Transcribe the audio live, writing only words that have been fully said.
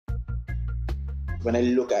When I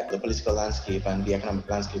look at the political landscape and the economic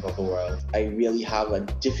landscape of the world, I really have a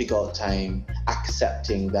difficult time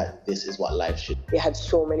accepting that this is what life should be. They had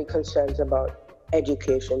so many concerns about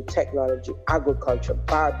education, technology, agriculture,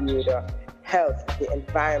 Barbuda, health, the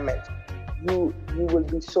environment. You will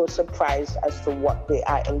be so surprised as to what they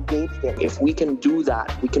are engaged in. If we can do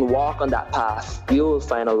that, we can walk on that path, we will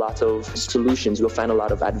find a lot of solutions, we'll find a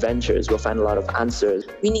lot of adventures, we'll find a lot of answers.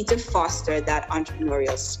 We need to foster that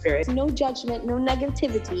entrepreneurial spirit. No judgment, no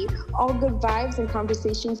negativity, all good vibes and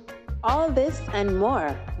conversations. All this and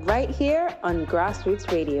more right here on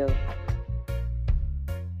Grassroots Radio.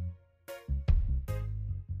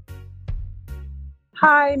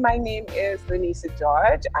 Hi, my name is Lenisa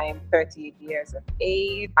George. I am 38 years of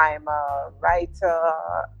age. I'm a writer,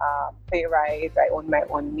 playwright. I own my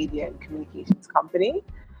own media and communications company.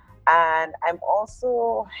 And I'm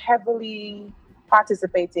also heavily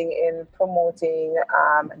participating in promoting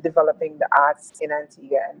and developing the arts in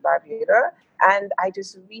Antigua and Barbuda. And I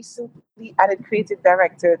just recently added creative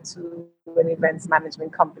director to an events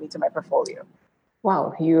management company to my portfolio.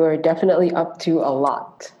 Wow, you are definitely up to a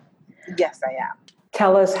lot. Yes, I am.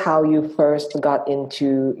 Tell us how you first got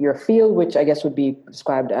into your field, which I guess would be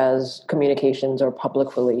described as communications or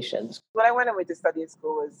public relations. When I went away to study in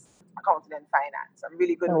school was accounting and finance. I'm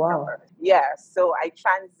really good with numbers. Yeah, so I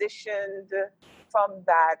transitioned from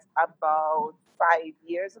that about 5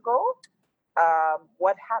 years ago.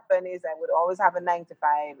 What happened is I would always have a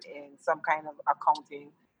 9-to-5 in some kind of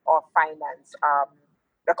accounting or finance,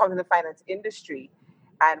 accounting and finance industry.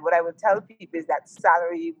 And what I would tell people is that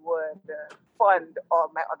salary would fund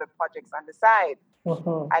all my other projects on the side.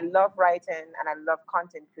 Mm-hmm. I love writing and I love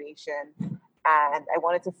content creation. And I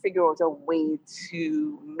wanted to figure out a way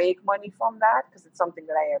to make money from that because it's something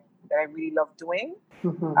that I really love doing.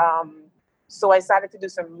 Mm-hmm. So I started to do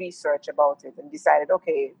some research about it and decided,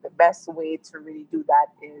 okay, the best way to really do that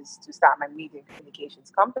is to start my media and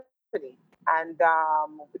communications company. And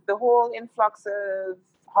with the whole influx of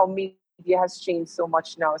how media has changed so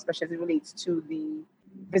much now, especially as it relates to the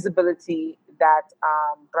visibility that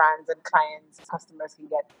brands and clients, customers can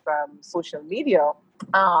get from social media,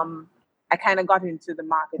 I kind of got into the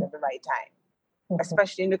market at the right time,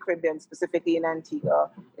 especially in the Caribbean, specifically in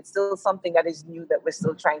Antigua. It's still something that is new that we're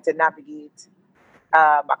still trying to navigate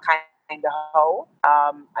a kind of how,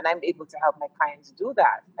 and I'm able to help my clients do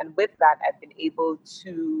that. And with that, I've been able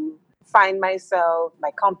to find myself,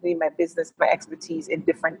 my company, my business, my expertise in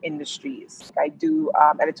different industries. I do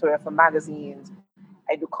editorial for magazines.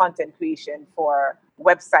 I do content creation for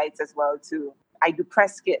websites as well too. I do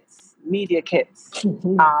press kits, media kits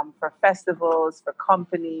for festivals, for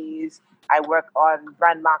companies. I work on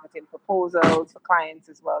brand marketing proposals for clients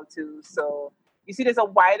as well too. So you see, there's a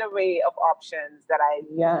wide array of options that I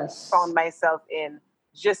found myself in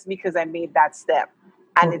just because I made that step.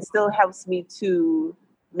 And it still helps me to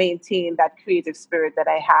maintain that creative spirit that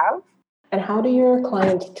I have. And how do your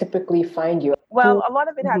clients typically find you? Well, a lot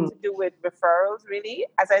of it had to do with referrals, really.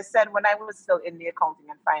 As I said, when I was still in the accounting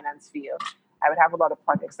and finance field, I would have a lot of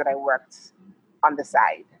projects that I worked on the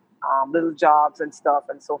side, little jobs and stuff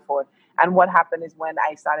and so forth. And what happened is when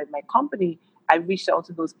I started my company, I reached out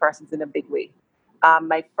to those persons in a big way.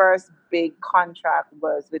 My first big contract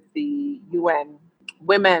was with the UN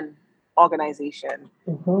Women Organization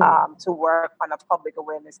to work on a public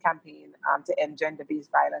awareness campaign to end gender-based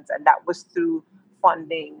violence. And that was through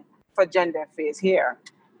funding for gender affairs here.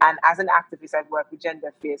 And as an activist, I've worked with gender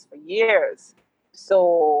affairs for years.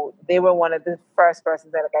 So they were one of the first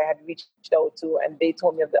persons that I had reached out to, and they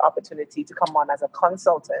told me of the opportunity to come on as a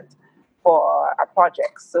consultant for a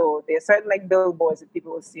project. So there are certain like billboards that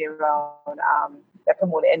people will see around that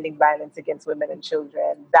promote ending violence against women and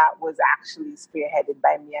children. That was actually spearheaded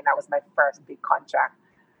by me, and that was my first big contract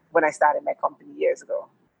when I started my company years ago.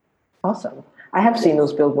 Awesome. I have seen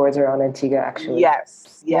those billboards around Antigua, actually.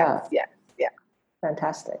 Yes.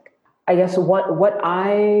 Fantastic. I guess what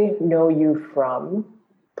I know you from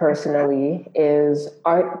personally is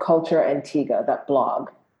Art Culture Antigua, that blog.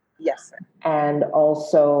 Yes, sir. And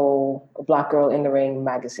also Black Girl in the Ring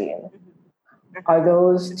magazine. Are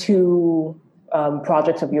those two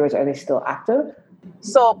projects of yours, are they still active?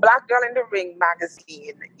 So Black Girl in the Ring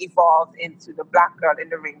magazine evolved into the Black Girl in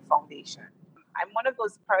the Ring Foundation. I'm one of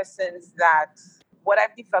those persons that what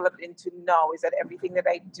I've developed into now is that everything that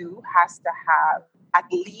I do has to have at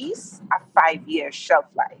least a 5-year shelf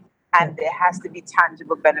life. And there has to be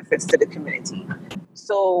tangible benefits to the community.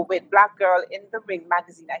 So with Black Girl in the Ring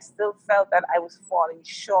magazine, I still felt that I was falling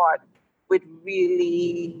short with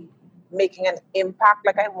really making an impact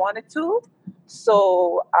like I wanted to.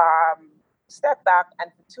 So stepped back,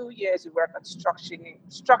 and for 2 years we worked on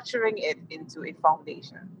structuring it into a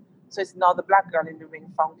foundation. So it's now the Black Girl in the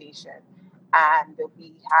Ring Foundation. And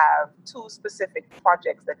we have 2 specific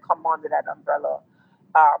projects that come under that umbrella.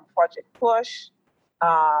 Project Push,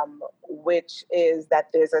 which is that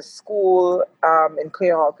there's a school in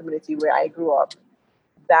Clear Hall community where I grew up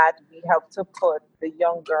that we help to put the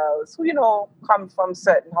young girls who, come from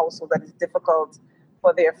certain households that it's difficult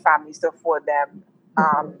for their families to afford them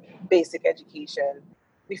basic education.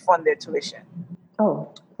 We fund their tuition.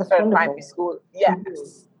 Oh, that's for wonderful. Primary school,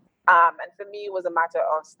 yes. And for me, it was a matter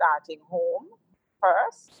of starting home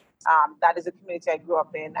first. That is a community I grew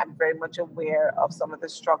up in. I'm very much aware of some of the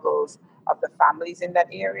struggles of the families in that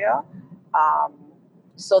area.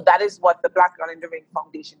 So that is what the Black Girl in the Ring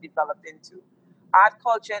Foundation developed into. Art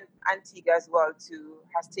culture in Antigua as well too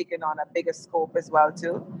has taken on a bigger scope as well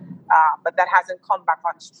too, but that hasn't come back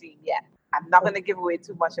on stream yet. I'm not going to give away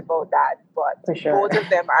too much about that, but both of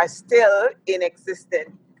them are still in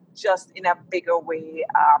existence, just in a bigger way,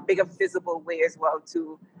 bigger visible way as well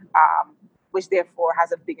too, which therefore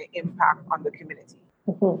has a bigger impact on the community.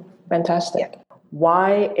 Mm-hmm. Fantastic. Yeah.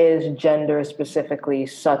 Why is gender specifically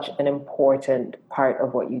such an important part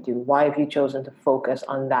of what you do? Why have you chosen to focus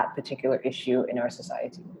on that particular issue in our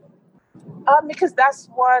society? Because that's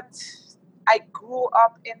what I grew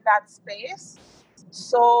up in, that space.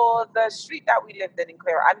 So the street that we lived in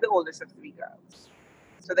Clara, I'm the oldest of 3 girls.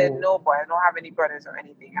 So there's no boy. I don't have any brothers or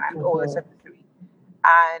anything, and I'm the oldest of the 3.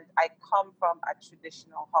 And I come from a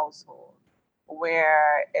traditional household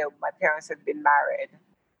where my parents have been married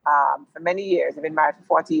for many years. They've been married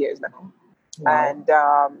for 40 years now. Wow. And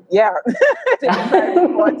they've been married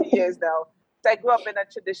for 40 years now. So I grew up in a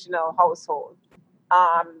traditional household.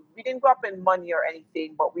 We didn't grow up in money or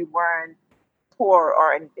anything, but we weren't poor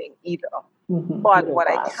or anything either. Mm-hmm. But what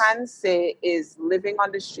I can say is, living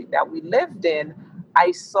on the street that we lived in,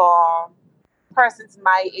 I saw persons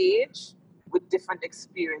my age with different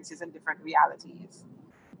experiences and different realities.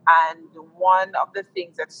 And one of the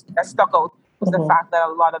things that stuck out was the fact that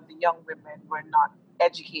a lot of the young women were not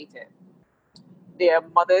educated. Their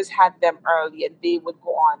mothers had them early, and they would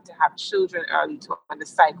go on to have children early too, and the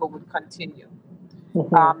cycle would continue.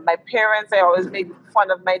 Mm-hmm. My parents, I always made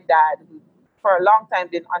fun of my dad, who for a long time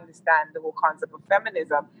didn't understand the whole concept of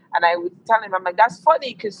feminism. And I would tell him, I'm like, that's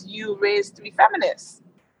funny because you raised 3 feminists.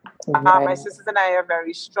 Right. My sisters and I are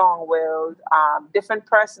very strong-willed, different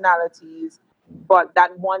personalities, but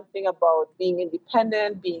that one thing about being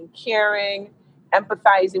independent, being caring,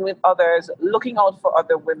 empathizing with others, looking out for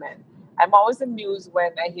other women. I'm always amused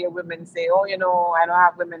when I hear women say, oh, I don't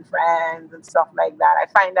have women friends and stuff like that. I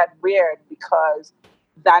find that weird because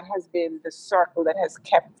that has been the circle that has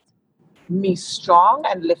kept me strong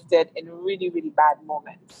and lifted in really, really bad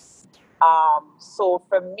moments. So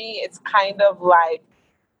for me, it's kind of like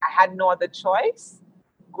I had no other choice.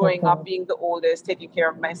 Growing up, being the oldest, taking care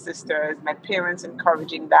of my sisters, my parents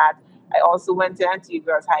encouraging that. I also went to Antigua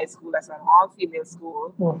Girls High School as an all-female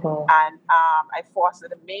school. And I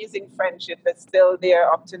fostered amazing friendship that's still there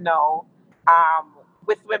up to now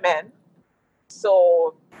with women.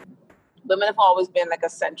 So women have always been like a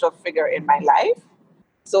central figure in my life.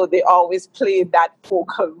 So they always played that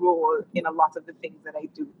focal role in a lot of the things that I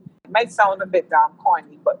do. It might sound a bit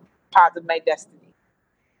corny, but part of my destiny.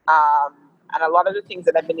 And a lot of the things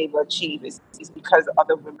that I've been able to achieve is because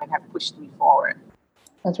other women have pushed me forward.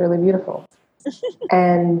 That's really beautiful.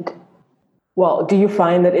 And, do you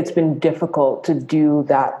find that it's been difficult to do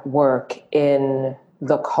that work in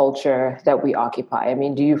the culture that we occupy? I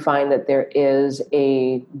mean, do you find that there is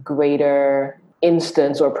a greater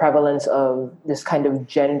instance or prevalence of this kind of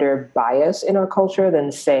gender bias in our culture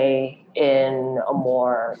than, say, in a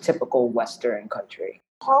more typical Western country?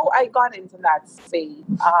 How I got into that space,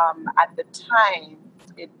 at the time,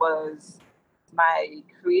 it was my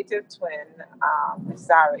creative twin,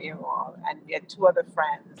 Sarah Errol, and we had 2 other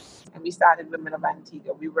friends, and we started Women of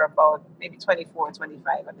Antigua. We were about maybe 24,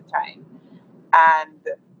 25 at the time. And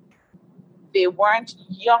they weren't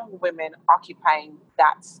young women occupying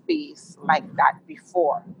that space like that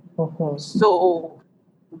before. So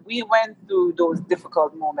we went through those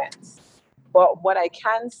difficult moments. But what I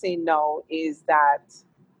can say now is that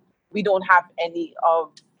we don't have any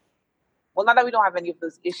of, not that we don't have any of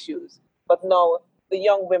those issues, but no, the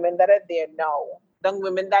young women that are there now, young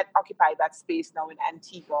women that occupy that space now in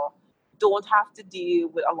Antigua, don't have to deal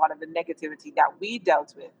with a lot of the negativity that we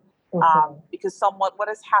dealt with. Because somewhat what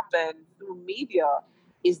has happened through media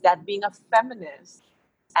is that being a feminist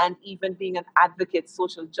and even being an advocate,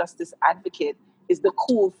 social justice advocate, is the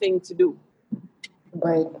cool thing to do.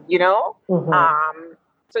 Right.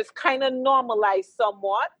 So it's kind of normalized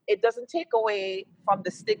somewhat. It doesn't take away from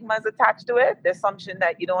the stigmas attached to it. The assumption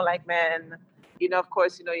that you don't like men. Of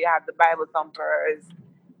course, you have the Bible thumpers,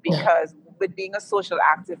 because with being a social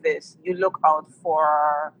activist, you look out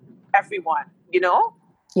for everyone,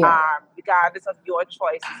 regardless of your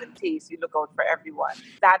choices and tastes, you look out for everyone.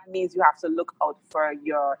 That means you have to look out for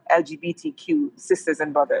your LGBTQ sisters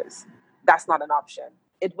and brothers. That's not an option.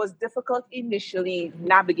 It was difficult initially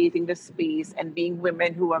navigating the space and being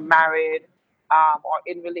women who were married or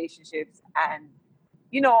in relationships, and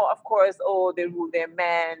of course, they rule their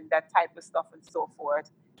men, that type of stuff and so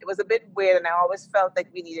forth. It was a bit weird, and I always felt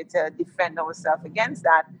like we needed to defend ourselves against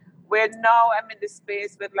that. Where now I'm in this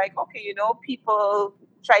space with people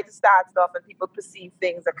try to start stuff and people perceive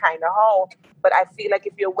things a kind of how, but I feel like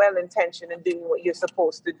if you're well-intentioned and doing what you're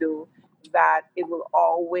supposed to do, that it will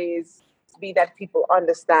always be that people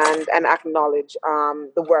understand and acknowledge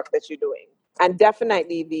the work that you're doing. And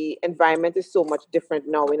definitely the environment is so much different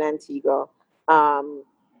now in Antigua.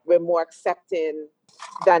 We're more accepting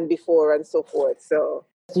than before and so forth. So,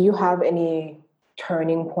 do you have any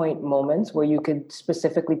turning point moments where you could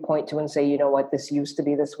specifically point to and say, you know what, this used to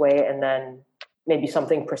be this way, and then maybe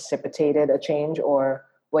something precipitated a change, or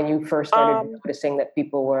when you first started noticing that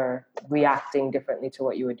people were reacting differently to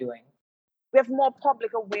what you were doing? We have more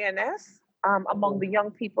public awareness among the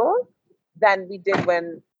young people than we did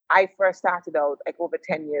when I first started out, like over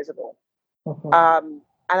 10 years ago.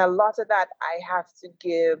 And a lot of that I have to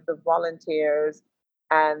give the volunteers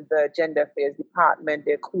and the Gender Affairs Department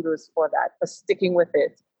their kudos for that, for sticking with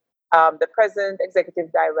it. The President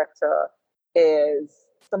Executive Director is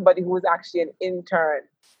somebody who was actually an intern.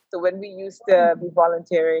 So when we used to be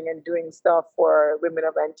volunteering and doing stuff for women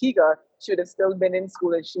of Antigua, she would have still been in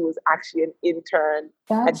school, and she was actually an intern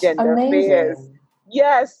at Gender Affairs.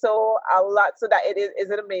 Yes, so a lot. So that is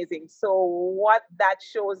it amazing. So what that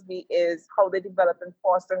shows me is how they develop and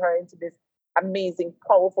foster her into this amazing,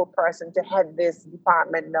 powerful person to head this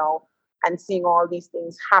department now, and seeing all these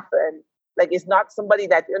things happen. Like, it's not somebody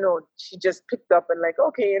that, she just picked up and like,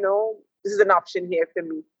 okay, this is an option here for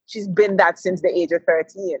me. She's been that since the age of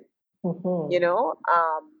 13,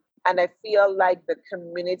 and I feel like the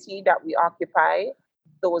community that we occupy,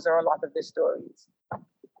 those are a lot of the stories.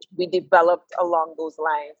 We developed along those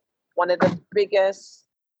lines. One of the biggest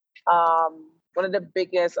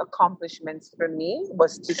accomplishments for me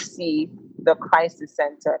was to see the crisis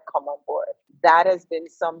center come on board. That has been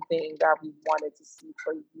something that we wanted to see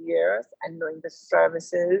for years, and knowing the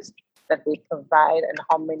services that they provide and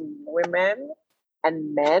how many women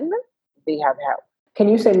and men they have helped. Can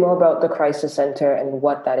you say more about the crisis center and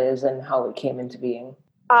what that is and how it came into being?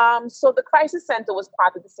 So the crisis center was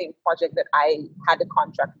part of the same project that I had a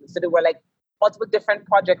contract with. So there were like multiple different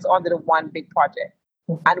projects under the one big project.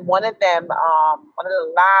 And one of them, one of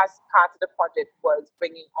the last parts of the project was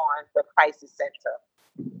bringing on the crisis center.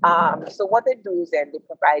 So what they do is then they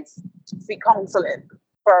provide free counseling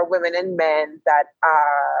for women and men that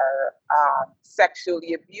are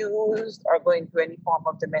sexually abused or going through any form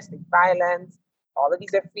of domestic violence. All of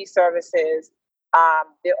these are free services.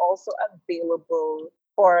 They're also available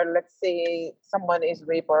for, let's say, someone is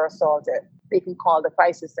raped or assaulted. They can call the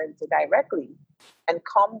crisis center directly and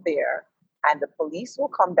come there, and the police will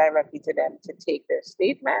come directly to them to take their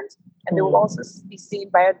statement. And they will also be seen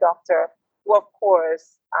by a doctor who, of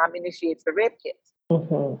course, initiates the rape kit.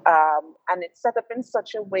 And it's set up in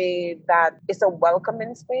such a way that it's a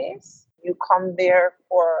welcoming space. You come there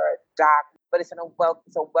for dark, but it's a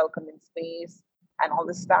welcoming space. And all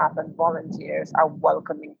the staff and volunteers are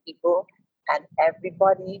welcoming people, and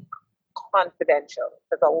everybody confidential.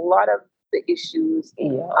 Because a lot of the issues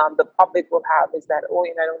the public will have is that, I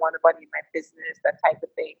don't want anybody in my business, that type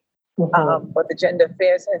of thing. But the Gender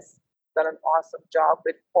Affairs has done an awesome job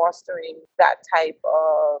with fostering that type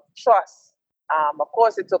of trust. Of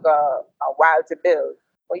course, it took a while to build.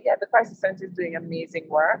 But yeah, the Crisis Center is doing amazing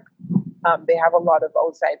work. They have a lot of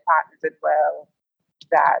outside partners as well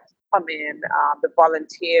that come in, the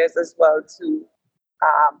volunteers as well to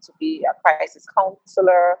be a crisis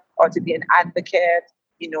counselor or to be an advocate.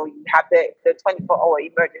 You have the 24-hour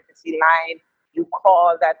emergency line. You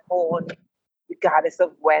call that phone regardless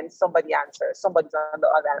of when somebody answers. Somebody's on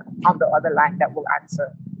the other line that will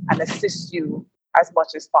answer and assist you as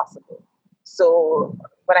much as possible. So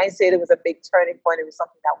when I say there was a big turning point, it was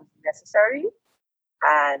something that was necessary.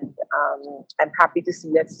 And I'm happy to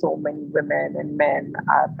see that so many women and men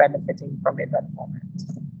are benefiting from it at the moment.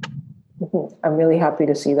 I'm really happy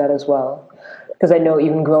to see that as well. Because I know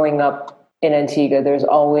even growing up in Antigua, there's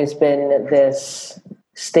always been this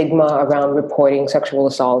stigma around reporting sexual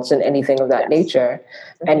assaults and anything of that nature.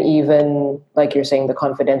 And even, like you're saying, the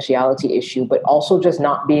confidentiality issue, but also just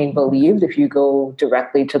not being believed if you go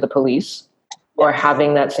directly to the police, or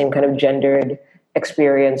having that same kind of gendered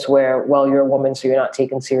experience where, well, you're a woman, so you're not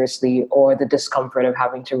taken seriously, or the discomfort of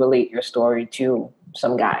having to relate your story to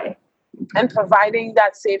some guy. And providing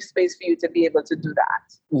that safe space for you to be able to do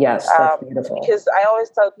that. Yes, that's beautiful. Because I always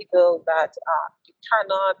tell people that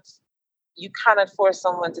you cannot force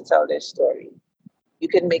someone to tell their story. You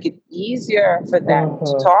can make it easier for them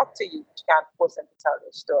to talk to you, but you can't force them to tell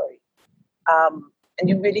their story. And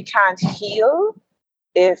you really can't heal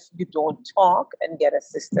if you don't talk and get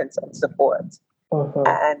assistance and support.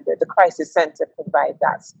 And the Crisis Center provide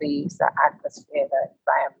that space, that atmosphere, that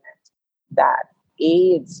environment that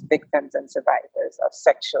aids victims and survivors of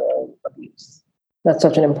sexual abuse. That's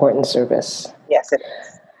such an important service. Yes, it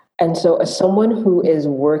is. And so as someone who is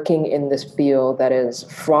working in this field that is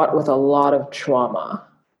fraught with a lot of trauma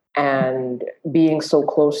and being so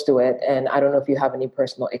close to it, and I don't know if you have any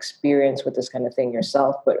personal experience with this kind of thing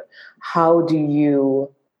yourself, but how do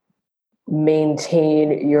you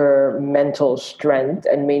maintain your mental strength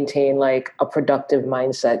and maintain like a productive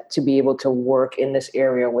mindset to be able to work in this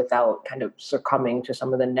area without kind of succumbing to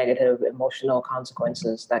some of the negative emotional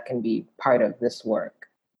consequences that can be part of this work?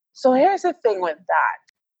 So here's the thing with that.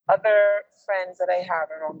 Other friends that I have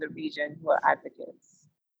around the region who are advocates,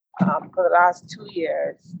 for the last 2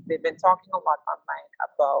 years, they've been talking a lot online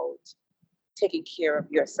about taking care of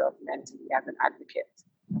yourself mentally as an advocate.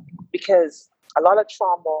 Because a lot of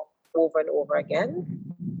trauma over and over again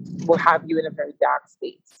will have you in a very dark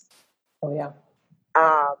space. Oh, yeah.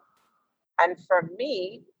 And for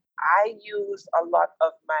me, I use a lot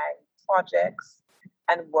of my projects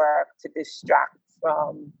and work to distract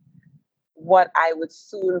from what I would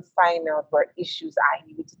soon find out were issues I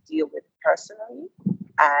needed to deal with personally.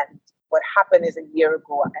 And what happened is a year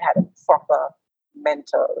ago, I had a proper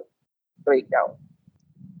mental breakdown.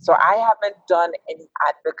 So I haven't done any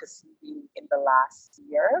advocacy in the last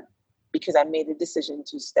year because I made a decision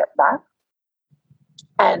to step back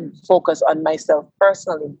and focus on myself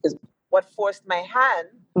personally. Because what forced my hand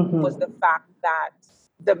was the fact that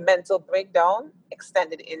the mental breakdown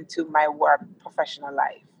extended into my work professional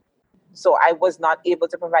life. So I was not able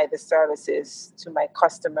to provide the services to my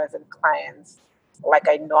customers and clients like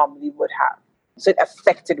I normally would have. So it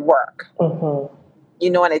affected work. You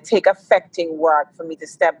know, and it take affecting work for me to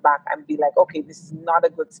step back and be like, okay, this is not a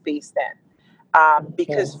good space then.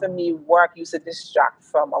 Because for me, work used to distract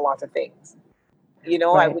from a lot of things. You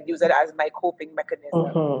know, I would use it as my coping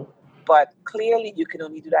mechanism. But clearly you can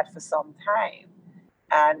only do that for some time.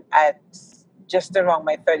 And at just around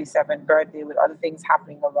my 37th birthday, with other things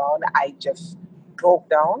happening around, I just broke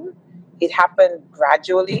down. It happened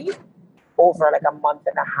gradually over like a month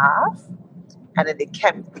and a half. And then it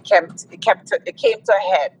came to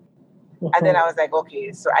a head. And then I was like,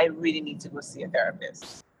 okay, so I really need to go see a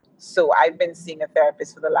therapist. So I've been seeing a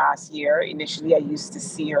therapist for the last year. Initially, I used to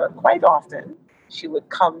see her quite often. She would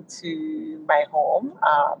come to my home.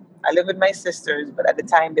 I live with my sisters, but at the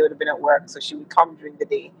time they would have been at work. So she would come during the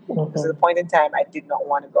day. Because at the point in time, I did not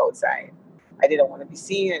want to go outside. I didn't want to be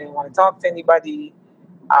seen. I didn't want to talk to anybody.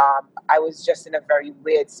 I was just in a very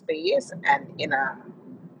weird space and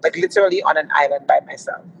like literally on an island by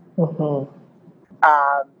myself.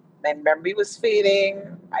 My memory was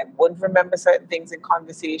fading. I wouldn't remember certain things in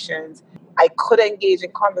conversations. I could engage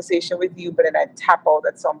in conversation with you, but then I'd tap out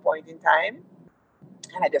at some point in time.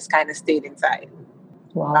 And I just kind of stayed inside.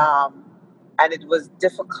 Wow. And it was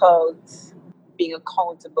difficult being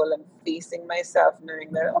accountable and facing myself,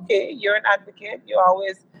 knowing that, okay, you're an advocate. You're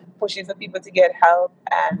always pushing for people to get help.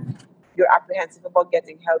 And you're apprehensive about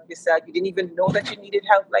getting help yourself. You didn't even know that you needed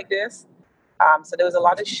help like this. So there was a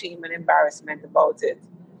lot of shame and embarrassment about it.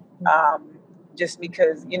 Just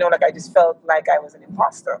because, you know, like I just felt like I was an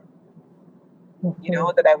imposter. You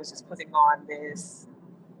know, that I was just putting on this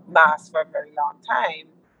mask for a very long time.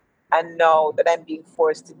 And now that I'm being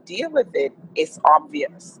forced to deal with it, it's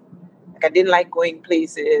obvious. Like I didn't like going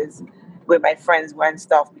places where my friends were and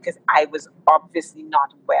stuff because I was obviously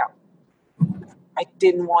not well. I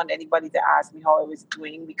didn't want anybody to ask me how I was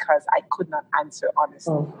doing because I could not answer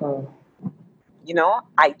honestly. You know,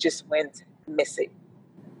 I just went missing.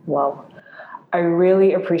 Wow. I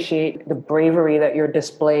really appreciate the bravery that you're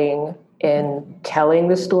displaying in telling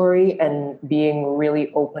the story and being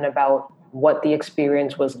really open about what the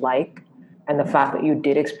experience was like, and the fact that you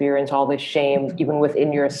did experience all this shame, even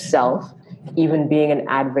within yourself. Even being an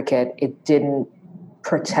advocate, it didn't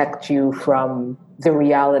protect you from the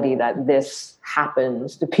reality that this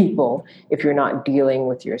happens to people if you're not dealing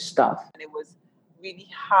with your stuff. And it was really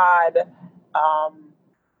hard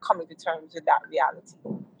coming to terms with that reality.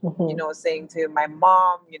 You know, saying to my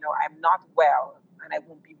mom, you know, I'm not well and I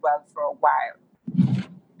won't be well for a while.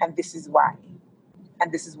 And this is why.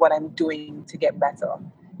 And this is what I'm doing to get better.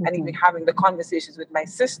 And even having the conversations with my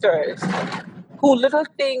sisters, who little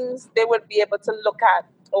things they would be able to look at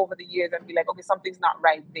over the years and be like, okay, something's not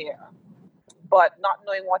right there. But not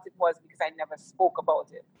knowing what it was because I never spoke about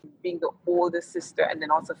it. Being the older sister and then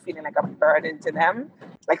also feeling like a burden to them.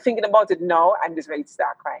 Like thinking about it now, I'm just ready to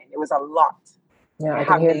start crying. It was a lot. Yeah, I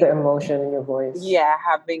can hear the emotion in your voice. Yeah,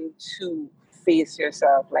 having to face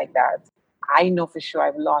yourself like that. I know for sure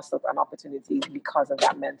I've lost an opportunity because of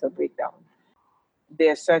that mental breakdown.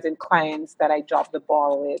 There are certain clients that I drop the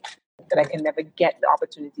ball with that I can never get the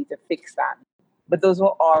opportunity to fix that. But those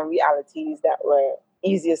were all realities that were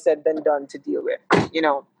easier said than done to deal with. You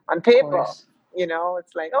know, on paper, you know,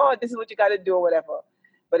 it's like, oh, this is what you got to do or whatever.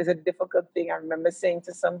 But it's a difficult thing. I remember saying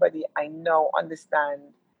to somebody, I now understand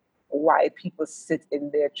why people sit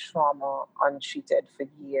in their trauma untreated for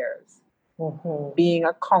years. Being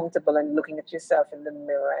accountable and looking at yourself in the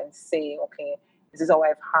mirror and saying, okay, this is how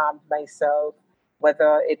I've harmed myself,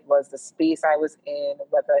 whether it was the space I was in,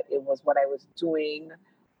 whether it was what I was doing,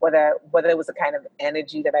 whether it was the kind of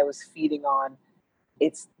energy that I was feeding on.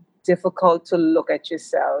 It's difficult to look at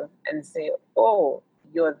yourself and say, oh,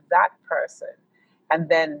 you're that person. And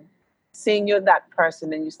then seeing you're that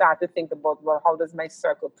person, and you start to think about, well, how does my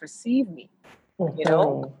circle perceive me? You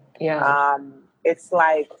know? Yeah. It's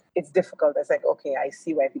like, it's difficult. It's like, okay, I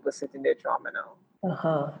see why people sit in their trauma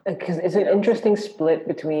now. Because it's an interesting split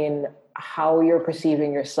between how you're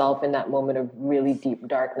perceiving yourself in that moment of really deep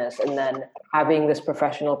darkness and then having this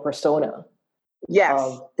professional persona.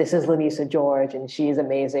 Yes. This is Lanisa George and she's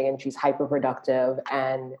amazing and she's hyper productive,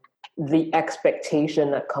 and the expectation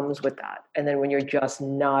that comes with that. And then when you're just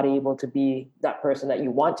not able to be that person that you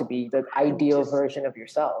want to be, the ideal version of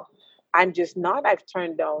yourself. I'm just not. I've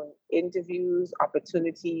turned down interviews,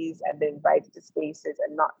 opportunities, and been invited to spaces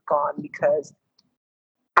and not gone because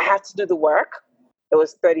I had to do the work. It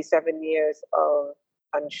was 37 years of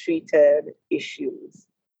untreated issues.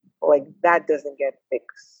 Like, that doesn't get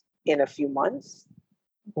fixed in a few months,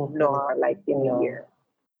 nor like in a year.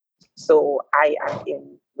 So I am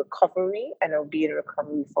in recovery, and I'll be in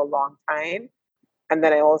recovery for a long time. And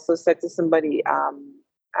then I also said to somebody,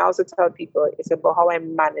 I also tell people it's about how I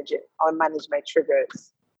manage it, how I manage my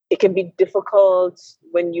triggers. It can be difficult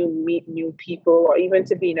when you meet new people or even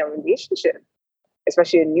to be in a relationship,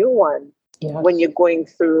 especially a new one, when you're going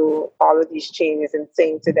through all of these changes and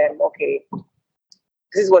saying to them, okay,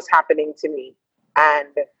 this is what's happening to me.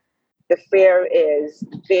 And the fear is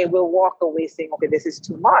they will walk away saying, okay, this is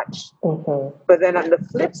too much. But then on the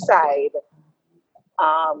flip side,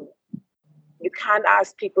 you can't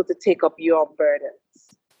ask people to take up your burdens.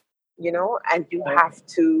 You know, and you have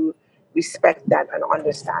to respect that and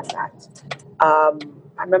understand that.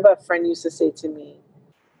 I remember a friend used to say to me,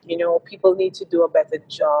 you know, people need to do a better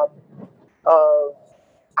job of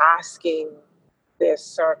asking their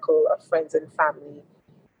circle of friends and family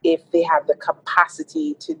if they have the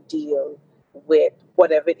capacity to deal with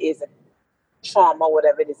whatever it is, trauma,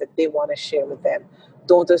 whatever it is that they want to share with them.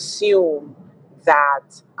 Don't assume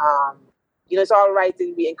that you know, it's all right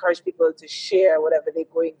that we encourage people to share whatever they're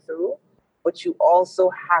going through, but you also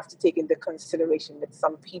have to take into consideration that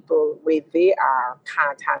some people, where they are,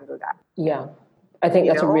 can't handle that. Yeah, I think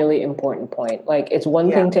that's a really important point. Like, it's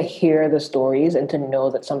one thing to hear the stories and to know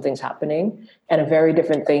that something's happening, and a very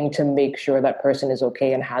different thing to make sure that person is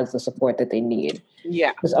okay and has the support that they need.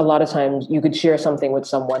 Yeah. Because a lot of times you could share something with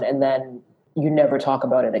someone and then you never talk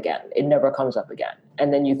about it again. It never comes up again.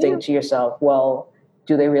 And then you think to yourself, well,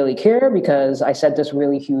 do they really care? Because I said this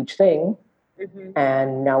really huge thing,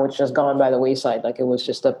 and now it's just gone by the wayside. Like it was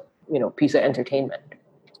just a piece of entertainment.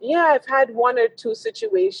 Yeah, I've had one or two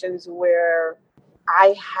situations where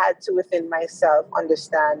I had to, within myself,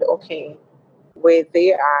 understand, okay, where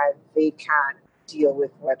they are, they can't deal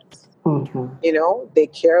with what, they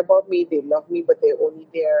care about me, they love me, but they're only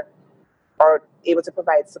there or able to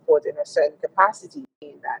provide support in a certain capacity.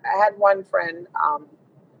 I had one friend,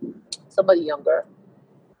 somebody younger,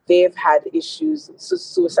 they've had issues,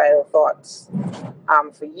 suicidal thoughts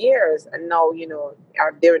for years, and now,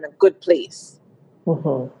 they're in a good place.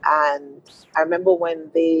 And I remember when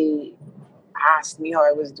they asked me how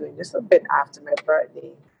I was doing, just a bit after my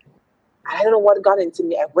birthday, I don't know what got into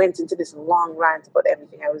me. I went into this long rant about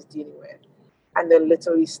everything I was dealing with. And they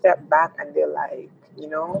literally stepped back and they're like,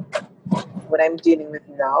 what I'm dealing with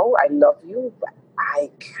now, I love you, but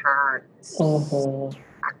I can't.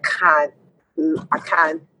 I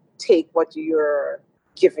can't take what you're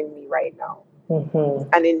giving me right now. Mm-hmm.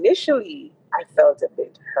 And initially, I felt a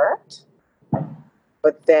bit hurt.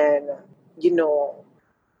 But then,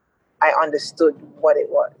 I understood what it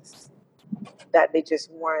was. That they just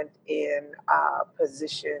weren't in a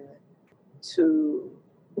position to,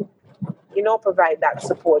 provide that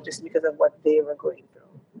support just because of what they were going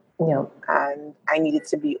through. Yeah. And I needed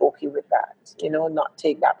to be okay with that, not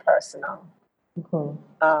take that personal.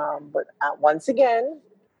 Mm-hmm. But once again,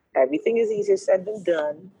 everything is easier said than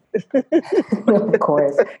done. Of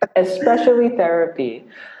course, especially therapy.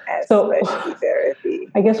 Especially therapy.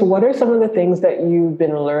 I guess, what are some of the things that you've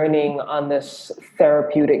been learning on this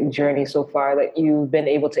therapeutic journey so far that you've been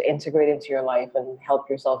able to integrate into your life and help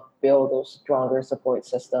yourself build those stronger support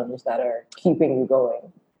systems that are keeping you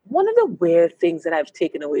going? One of the weird things that I've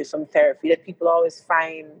taken away from therapy that people always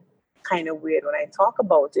find kind of weird when I talk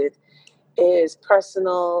about it is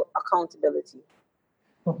personal accountability.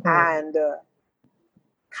 Mm-hmm. And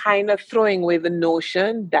kind of throwing away the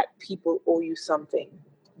notion that people owe you something.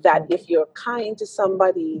 That if you're kind to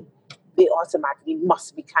somebody, they automatically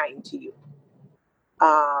must be kind to you.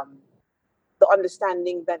 The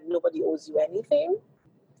understanding that nobody owes you anything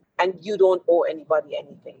and you don't owe anybody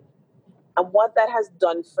anything. And what that has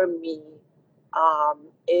done for me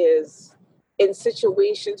is in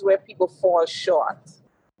situations where people fall short,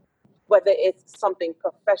 whether it's something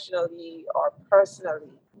professionally or personally,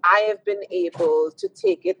 I have been able to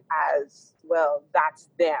take it as, well, that's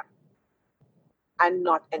them and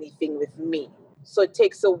not anything with me. So it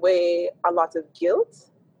takes away a lot of guilt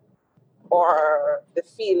or the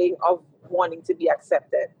feeling of wanting to be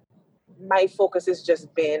accepted. My focus has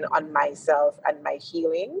just been on myself and my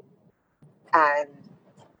healing. And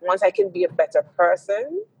once I can be a better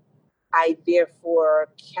person, I therefore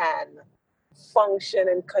can function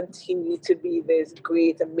and continue to be this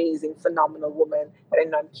great, amazing, phenomenal woman that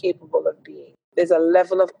I'm not capable of being. There's a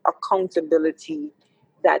level of accountability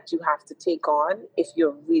that you have to take on if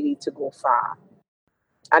you're really to go far.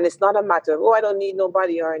 And it's not a matter of, I don't need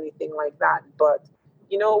nobody or anything like that. But,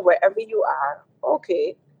 wherever you are,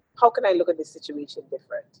 okay, how can I look at this situation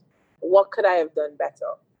different? What could I have done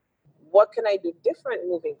better? What can I do different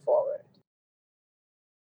moving forward?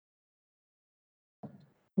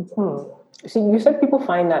 See, you said people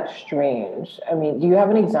find that strange. I mean, do you have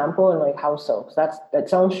an example and how so? Because that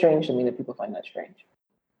sounds strange to me that people find that strange.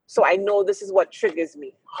 So I know this is what triggers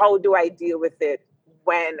me. How do I deal with it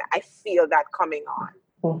when I feel that coming on?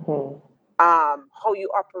 Mm-hmm. How you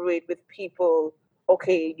operate with people.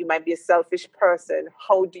 Okay, you might be a selfish person.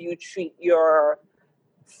 How do you treat your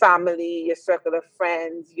family, your circle of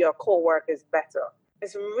friends, your co-workers better?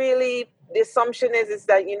 It's really, the assumption is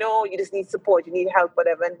that, you just need support, you need help,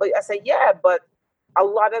 whatever. But I say, yeah, but a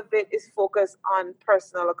lot of it is focused on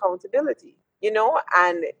personal accountability,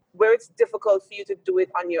 and where it's difficult for you to do it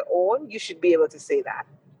on your own, you should be able to say that,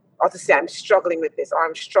 or to say, I'm struggling with this, or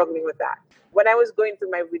I'm struggling with that. When I was going through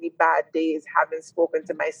my really bad days, having spoken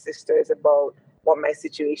to my sisters about what my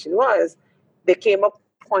situation was, there came up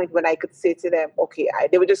point when I could say to them, okay,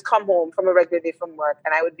 they would just come home from a regular day from work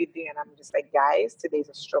and I would be there and I'm just like, guys, today's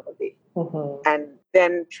a struggle day. Mm-hmm. And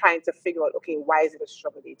then trying to figure out, okay, why is it a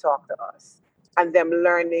struggle day? Talk to us. And them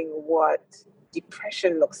learning what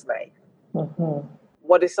depression looks like. Mm-hmm.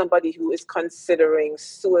 What is somebody who is considering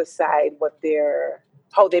suicide,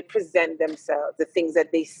 how they present themselves, the things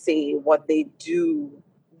that they say, what they do,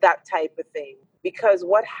 that type of thing. Because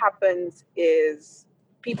what happens is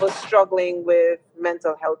people struggling with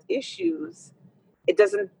mental health issues, it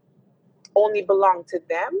doesn't only belong to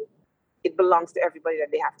them, it belongs to everybody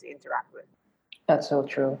that they have to interact with. That's so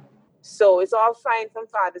true. So it's all fine from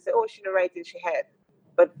father to say, she don't write in she head.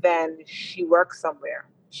 But then she works somewhere.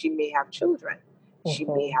 She may have children. Mm-hmm. She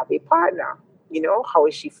may have a partner. How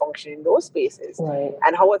is she functioning in those spaces? Right.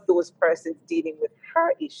 And how are those persons dealing with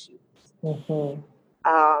her issues? Mm-hmm.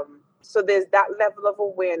 So there's that level of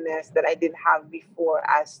awareness that I didn't have before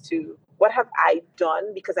as to what have I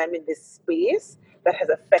done because I'm in this space that has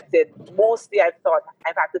affected, mostly I've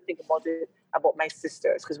had to think about it, about my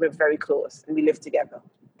sisters because we're very close and we live together.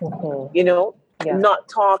 Mm-hmm. Not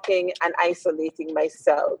talking and isolating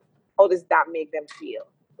myself. How does that make them feel?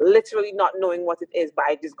 Literally not knowing what it is, but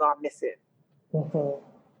I just gonna miss it. Mm-hmm.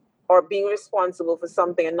 Or being responsible for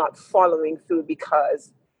something and not following through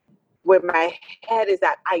because where my head is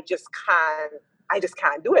at, I just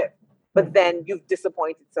can't do it. But then you've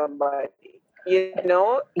disappointed somebody,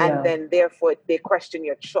 and then therefore they question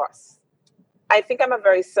your trust. I think I'm a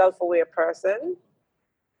very self-aware person,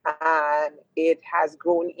 and it has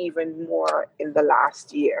grown even more in the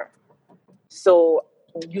last year. So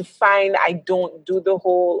you find I don't do the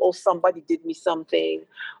whole, oh, somebody did me something,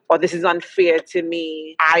 or this is unfair to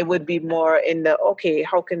me. I would be more in the, okay,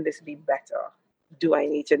 how can this be better? Do I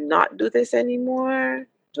need to not do this anymore?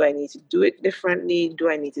 Do I need to do it differently? Do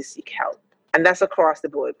I need to seek help? And that's across the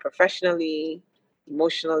board, professionally,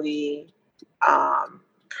 emotionally,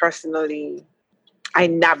 personally. I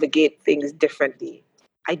navigate things differently.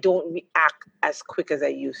 I don't react as quick as I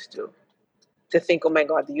used to think, oh my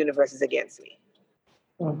God, the universe is against me.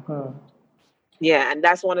 Mm-hmm. Yeah, and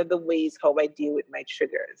that's one of the ways how I deal with my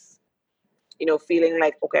triggers. You know, feeling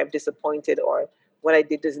like, okay, I'm disappointed or what I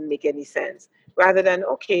did doesn't make any sense. Rather than,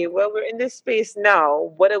 okay, well, we're in this space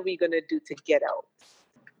now. What are we going to do to get out?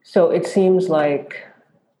 So it seems like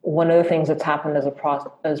one of the things that's happened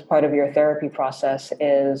as part of your therapy process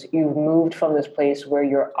is you've moved from this place where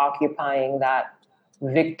you're occupying that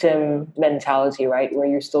victim mentality, right? Where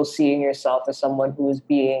you're still seeing yourself as someone who is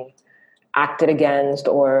being acted against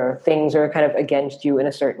or things are kind of against you in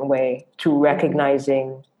a certain way, to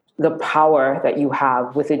recognizing the power that you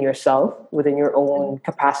have within yourself, within your own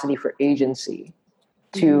capacity for agency,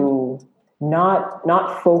 to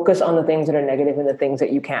not focus on the things that are negative and the things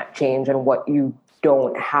that you can't change and what you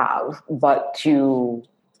don't have, but to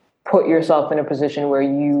put yourself in a position where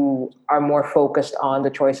you are more focused on the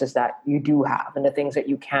choices that you do have and the things that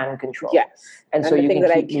you can control. Yes. And so the you things can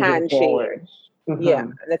that keep I can moving forward. Change. Mm-hmm. Yeah,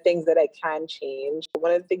 and the things that I can change.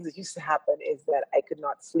 One of the things that used to happen is that I could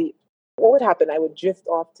not sleep. What would happen? I would drift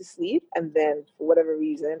off to sleep, and then for whatever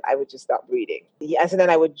reason, I would just stop breathing. Yes, and then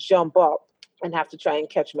I would jump up and have to try and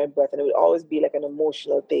catch my breath, and it would always be like an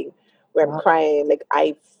emotional thing where I'm crying. Like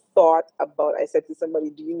I said to somebody,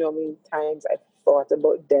 do you know how many times I thought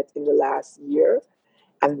about death in the last year?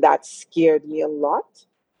 And that scared me a lot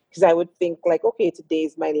because I would think like, okay, today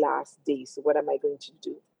is my last day, so what am I going to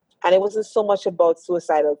do? And it wasn't so much about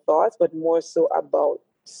suicidal thoughts, but more so about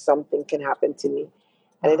something can happen to me.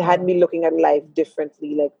 And it had me looking at life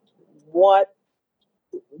differently. Like,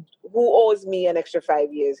 who owes me an extra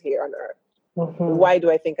 5 years here on earth? Mm-hmm. Why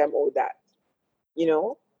do I think I'm owed that? You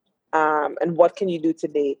know? And what can you do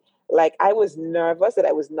today? Like, I was nervous that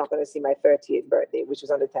I was not going to see my 38th birthday, which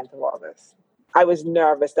was on the 10th of August. I was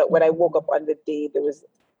nervous that when I woke up on the day, there was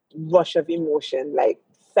a rush of emotion, like,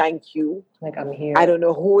 thank you. Like, I'm here. I don't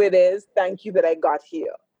know who it is. Thank you that I got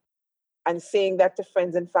here. And saying that to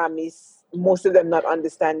friends and families, most of them not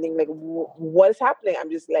understanding, like, what is happening? I'm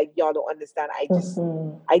just like, y'all don't understand.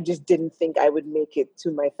 I just didn't think I would make it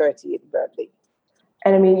to my 38th birthday.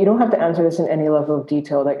 And I mean, you don't have to answer this in any level of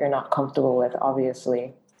detail that you're not comfortable with,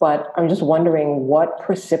 obviously. But I'm just wondering what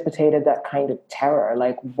precipitated that kind of terror?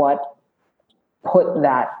 Like, what put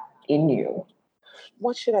that in you?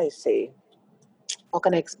 What should I say? How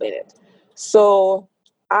can I explain it? So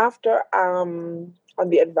after, on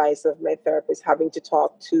the advice of my therapist, having to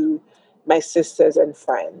talk to my sisters and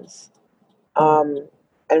friends, and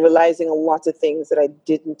realizing a lot of things that I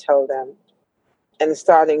didn't tell them, and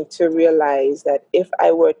starting to realize that if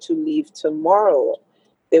I were to leave tomorrow,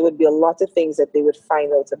 there would be a lot of things that they would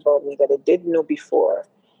find out about me that I didn't know before.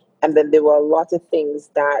 And then there were a lot of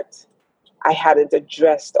things that I hadn't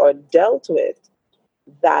addressed or dealt with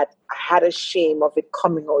that I had a shame of it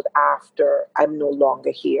coming out after I'm no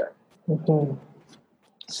longer here. Mm-hmm.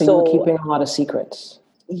 So you were keeping a lot of secrets.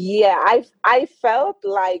 Yeah, I felt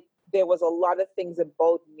like there was a lot of things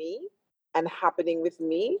about me and happening with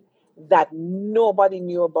me that nobody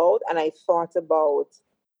knew about. And I thought about,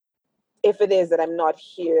 if it is that I'm not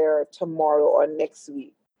here tomorrow or next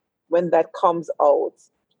week, when that comes out,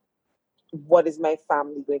 what is my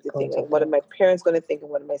family going to think? Like, what are my parents going to think? And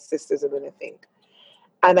what are my sisters are going to think?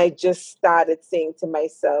 And I just started saying to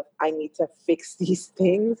myself, I need to fix these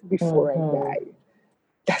things before I die.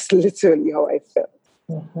 That's literally how I felt.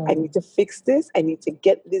 Mm-hmm. I need to fix this. I need to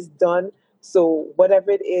get this done. So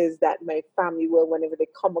whatever it is that my family will, whenever they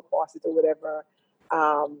come across it or whatever,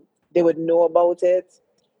 they would know about it.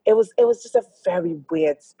 It was just a very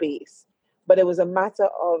weird space. But it was a matter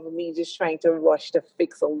of me just trying to rush to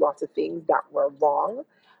fix a lot of things that were wrong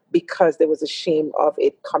because there was a shame of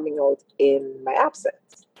it coming out in my absence.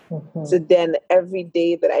 Mm-hmm. So then every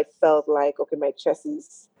day that I felt like, okay, my chest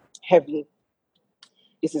is heavy,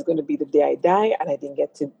 this is going to be the day I die, and I didn't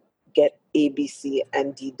get to get A, B, C,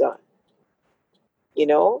 and D done. You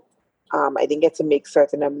know? I didn't get to make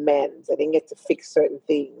certain amends. I didn't get to fix certain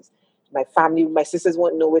things. My family, my sisters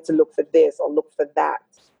won't know where to look for this or look for that.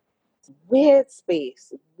 Weird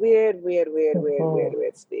space. Weird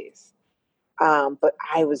space. But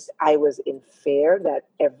I was in fear that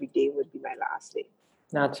every day would be my last day.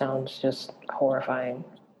 That sounds just horrifying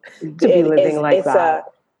to be living like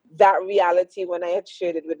that. that reality, when I had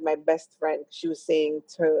shared it with my best friend, she was saying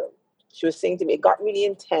to me, it got really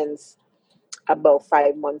intense about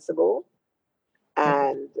 5 months ago.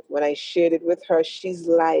 And when I shared it with her, she's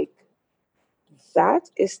like, that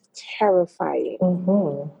is terrifying.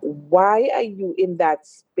 Why are you in that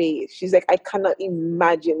space? She's like, I cannot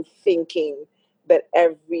imagine thinking that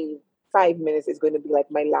every 5 minutes is going to be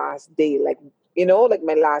like my last day, like, you know, like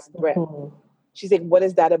my last breath. She's like, what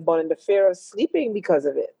is that about? And the fear of sleeping because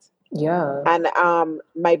of it. Yeah. And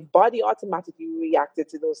my body automatically reacted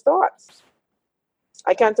to those thoughts.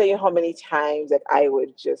 I can't tell you how many times that I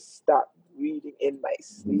would just start breathing in my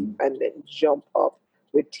sleep and then jump up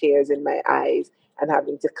with tears in my eyes and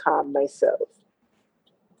having to calm myself.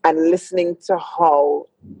 And listening to how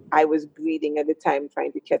I was breathing at the time,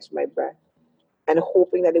 trying to catch my breath. And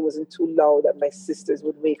hoping that it wasn't too loud, that my sisters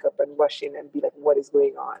would wake up and rush in and be like, what is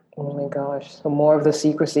going on? Oh my gosh. So more of the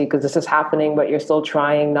secrecy, because this is happening, but you're still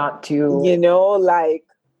trying not to... You know, like,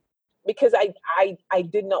 because I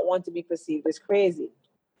did not want to be perceived as crazy.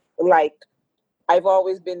 Like, I've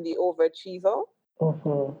always been the overachiever,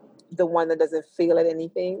 the one that doesn't fail at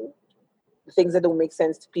anything, the things that don't make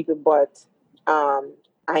sense to people, but I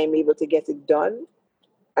am able to get it done.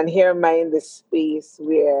 And here am I in this space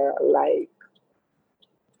where, like,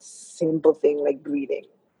 simple thing like breathing,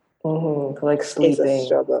 like sleeping, is a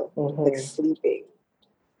struggle. Like sleeping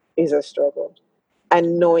is a struggle,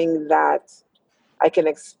 and knowing that I can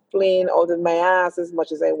explain out of my ass as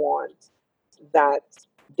much as I want, that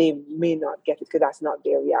they may not get it because that's not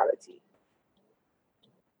their reality.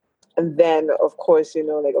 And then, of course, you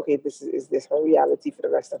know, like, okay, is this her reality for the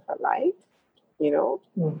rest of her life? You know,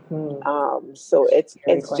 so it's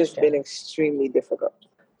just been extremely difficult.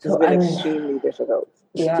 It's been extremely difficult.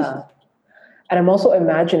 Yeah. And I'm also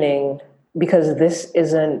imagining, because this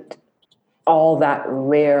isn't all that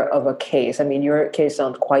rare of a case. I mean, your case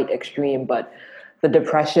sounds quite extreme, but the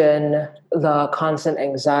depression, the constant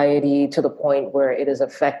anxiety to the point where it is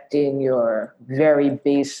affecting your very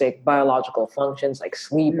basic biological functions like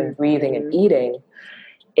sleep and breathing and eating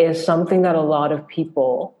is something that a lot of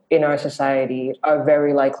people in our society are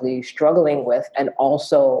very likely struggling with. And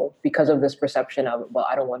also because of this perception of, well,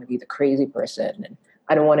 I don't want to be the crazy person and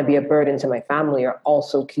I don't want to be a burden to my family, are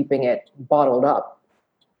also keeping it bottled up.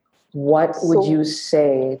 What would you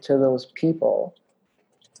say to those people?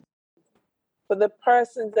 For the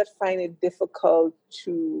persons that find it difficult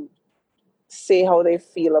to say how they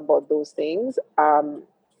feel about those things,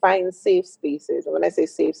 find safe spaces. And when I say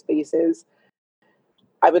safe spaces,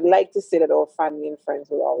 I would like to say that our family and friends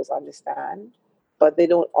will always understand, but they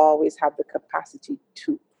don't always have the capacity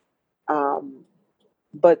to.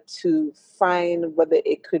 But to find whether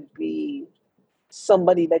it could be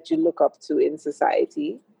somebody that you look up to in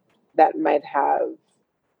society that might have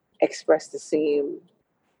expressed the same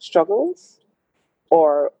struggles,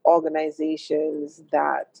 or organizations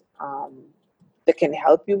that can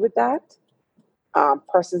help you with that,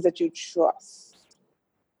 persons that you trust.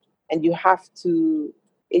 And you have to,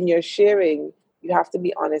 in your sharing, you have to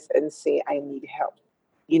be honest and say, I need help.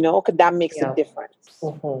 You know, because that makes a difference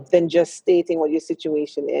than just stating what your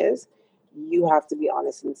situation is. You have to be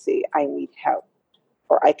honest and say, I need help,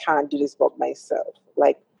 or I can't do this by myself.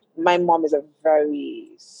 Like, my mom is a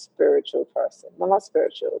very spiritual person. Well, not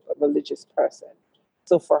spiritual, but religious person.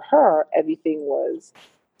 So for her, everything was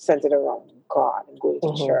centered around God and going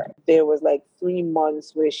to church. There was like 3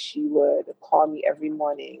 months where she would call me every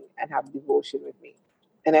morning and have devotion with me.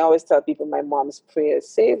 And I always tell people my mom's prayers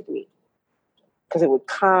saved me, because it would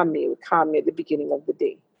calm me. It would calm me at the beginning of the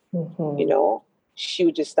day. You know, she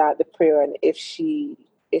would just start the prayer, and if she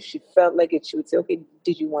felt like it, she would say, okay,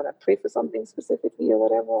 did you want to pray for something specifically or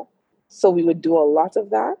whatever? So we would do a lot of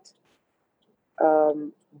that.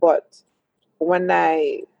 But when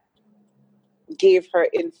I gave her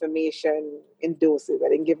information in doses, I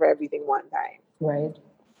didn't give her everything one time. Right.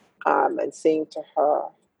 And saying to her,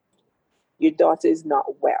 your daughter is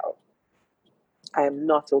not well. I am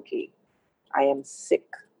not okay. I am sick.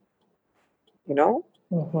 You know?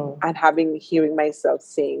 And hearing myself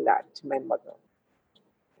saying that to my mother,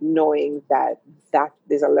 knowing that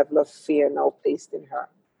there's a level of fear now placed in her,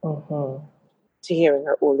 to hearing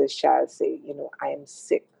her oldest child say, you know, I am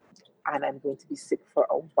sick and I'm going to be sick for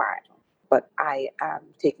a while, but I am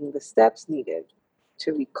taking the steps needed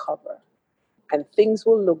to recover, and things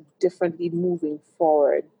will look differently moving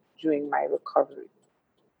forward during my recovery,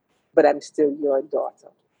 but I'm still your daughter.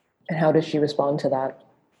 And how does she respond to that?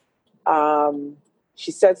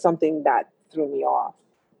 She said something that threw me off.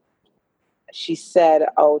 She said,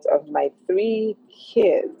 out of my 3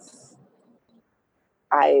 kids,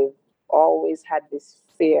 I've always had this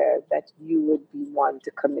fear that you would be one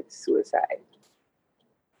to commit suicide.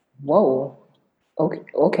 Whoa.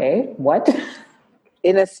 Okay. What?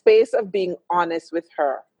 In a space of being honest with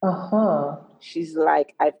her, She's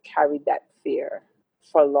like, I've carried that fear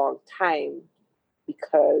for a long time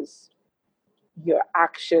because your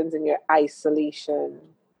actions and your isolation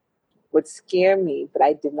would scare me, but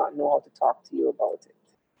I did not know how to talk to you about it.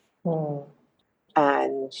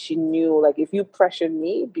 And she knew, like, if you pressured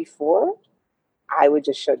me before, I would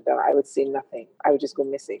just shut down. I would say nothing. I would just go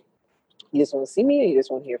missing. You just won't see me and you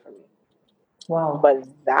just won't hear from me. Wow. But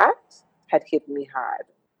that had hit me hard.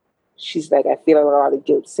 She's like, I feel a lot of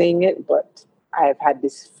guilt saying it, but I've had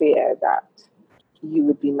this fear that you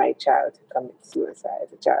would be my child to commit suicide,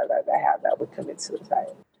 the child that I have that would commit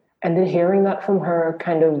suicide. And did hearing that from her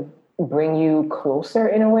kind of bring you closer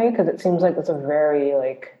in a way? Because it seems like it's a very,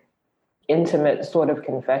 like, intimate sort of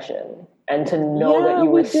confession. And to know that you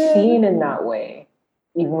were seen in that way,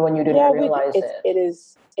 even when you didn't realize it.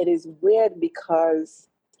 It is weird because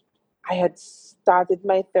I had started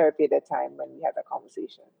my therapy at the time when we had that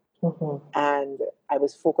conversation. And I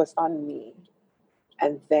was focused on me.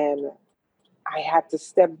 And then I had to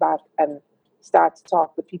step back and start to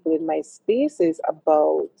talk to people in my spaces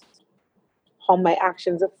about how my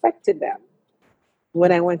actions affected them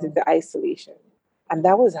when I went into isolation. And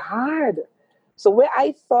that was hard. So where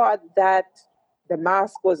I thought that the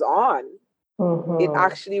mask was on, it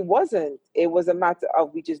actually wasn't. It was a matter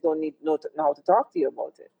of we just don't know how to talk to you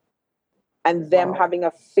about it. And them having a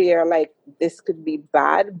fear like this could be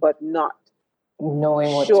bad, but not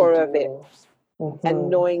knowing what sure to of do. it. And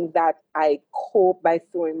knowing that I cope by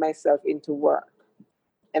throwing myself into work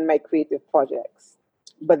and my creative projects.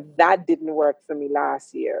 But that didn't work for me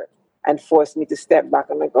last year and forced me to step back.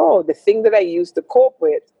 I'm like, oh, the thing that I used to cope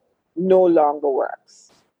with no longer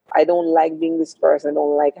works. I don't like being this person. I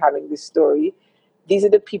don't like having this story. These are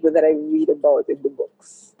the people that I read about in the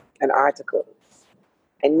books and articles.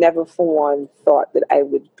 I never for one thought that I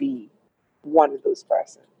would be one of those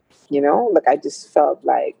persons. You know, like I just felt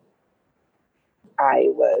like I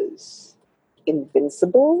was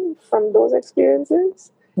invincible from those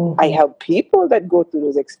experiences. I help people that go through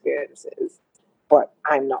those experiences, but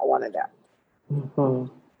I'm not one of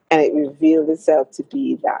them. And it revealed itself to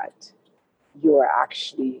be that you are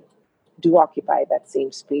actually do occupy that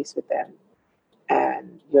same space with them,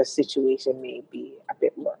 and your situation may be a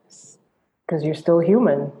bit worse. Because you're still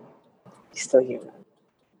human. You're still human.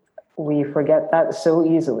 We forget that so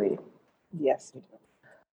easily. Yes, we do.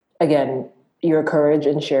 Again, your courage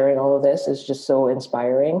in sharing all of this is just so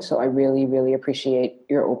inspiring. So I really, really appreciate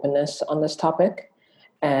your openness on this topic.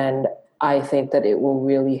 And I think that it will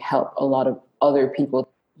really help a lot of other people.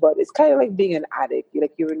 But it's kind of like being an addict.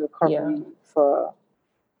 Like you're in recovery for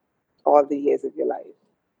all the years of your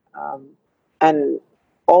life. And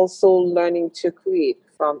also learning to create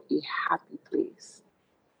from a happy place.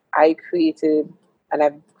 I created, and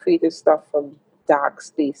I've created stuff from dark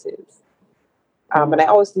spaces. And I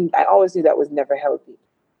always knew that was never healthy.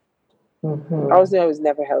 I always knew I was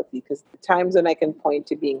never healthy because the times when I can point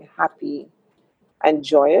to being happy and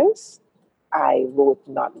joyous, I wrote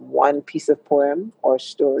not one piece of poem or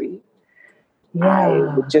story. I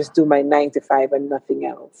would just do my 9 to 5 and nothing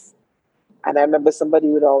else. And I remember somebody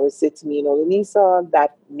would always say to me, Lisa,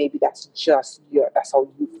 that maybe that's how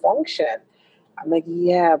you function. I'm like,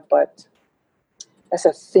 yeah, but that's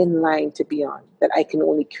a thin line to be on that I can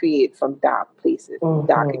only create from dark places,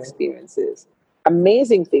 dark experiences,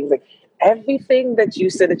 amazing things. Like everything that you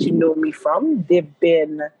said that you know me from, they've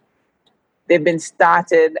been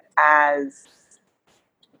started as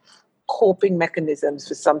coping mechanisms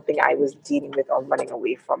for something I was dealing with or running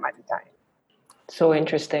away from at the time. So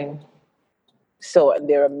interesting. So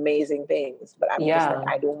they're amazing things, but I'm just like,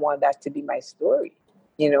 I don't want that to be my story.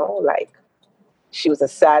 Like she was a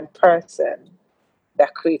sad person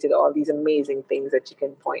that created all these amazing things that you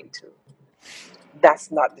can point to. That's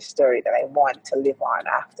not the story that I want to live on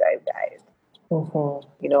after I've died,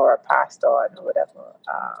 or passed on or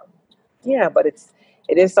whatever. But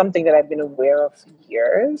it is something that I've been aware of for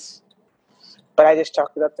years, but I just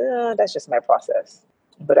chalked it up to, that's just my process.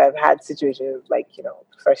 But I've had situations like,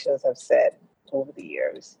 professionals have said over the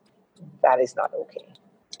years, that is not okay.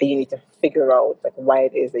 And you need to figure out like why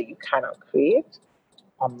it is that you cannot create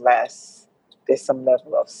unless there's some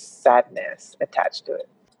level of sadness attached to it.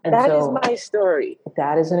 And that is my story.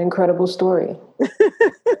 That is an incredible story.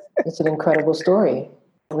 It's an incredible story.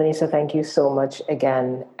 Lenisa, thank you so much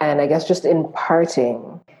again. And I guess just in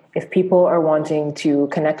parting, if people are wanting to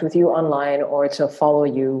connect with you online or to follow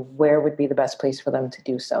you, where would be the best place for them to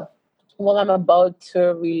do so? Well, I'm about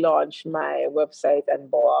to relaunch my website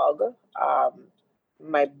and blog.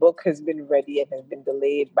 My book has been ready and has been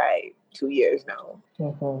delayed by 2 years now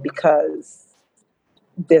because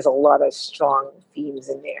there's a lot of strong themes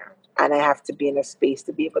in there. And I have to be in a space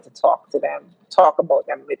to be able to talk about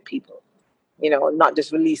them with people, not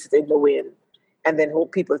just release it in the wind and then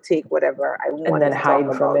hope people take whatever I want and then to hide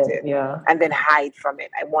talk from about it. Yeah. And then hide from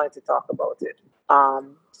it. I wanted to talk about it.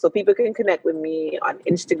 So people can connect with me on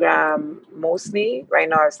Instagram mostly. Right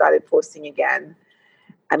now I've started posting again.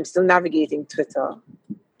 I'm still navigating Twitter.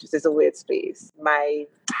 Just is a weird space. My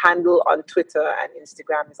handle on Twitter and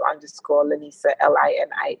Instagram is _Lanisa,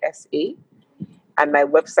 LINISA. And my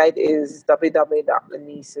website is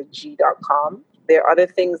www.lanisag.com. There are other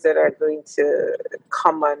things that are going to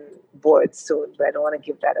come on board soon, but I don't want to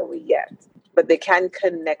give that away yet. But they can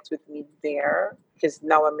connect with me there because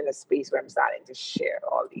now I'm in a space where I'm starting to share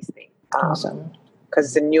all these things. Awesome. Because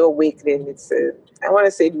it's a new awakening. I want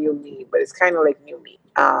to say new me, but it's kind of like new me.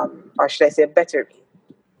 Or should I say a better me?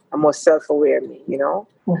 A more self-aware me,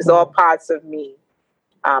 Because all parts of me,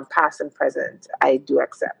 past and present, I do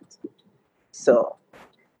accept. So,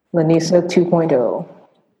 Lanisa 2.0.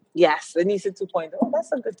 Yes, Lanisa 2.0. Oh,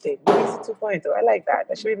 that's a good thing. Lanisa 2.0. I like that.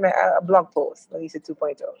 That should be a blog post. Lanisa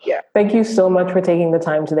 2.0. Yeah. Thank you so much for taking the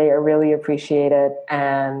time today. I really appreciate it.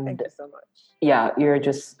 And thank you so much. Yeah, you're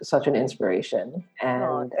just such an inspiration.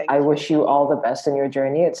 And I wish you all the best in your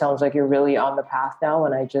journey. It sounds like you're really on the path now,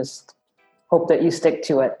 and I just hope that you stick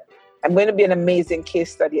to it. I'm going to be an amazing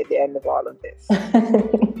case study at the end of all of this.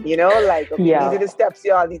 These are the steps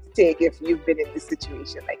you all need to take if you've been in this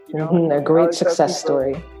situation. A great success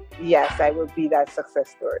story. Yes, I will be that success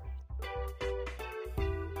story.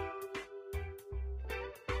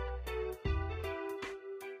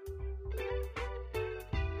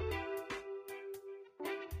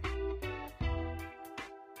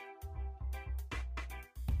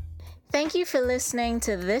 Thank you for listening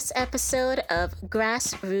to this episode of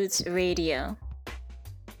Grassroots Radio.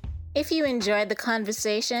 If you enjoyed the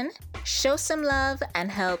conversation, show some love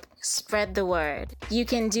and help spread the word. You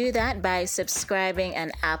can do that by subscribing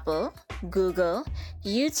on Apple, Google,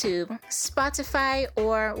 YouTube, Spotify,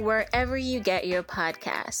 or wherever you get your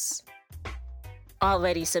podcasts.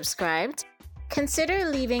 Already subscribed? Consider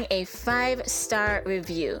leaving a 5-star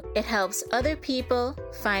review. It helps other people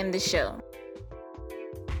find the show.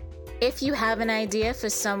 If you have an idea for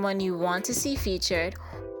someone you want to see featured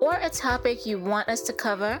or a topic you want us to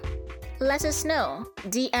cover, let us know.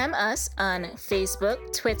 DM us on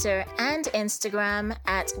Facebook, Twitter, and Instagram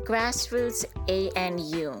at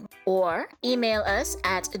grassrootsanu or email us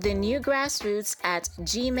at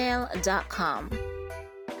thenewgrassroots@gmail.com.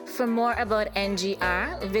 For more about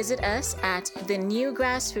NGR, visit us at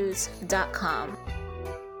thenewgrassroots.com.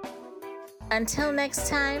 Until next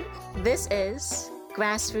time, this is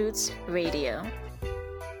Grassroots Radio.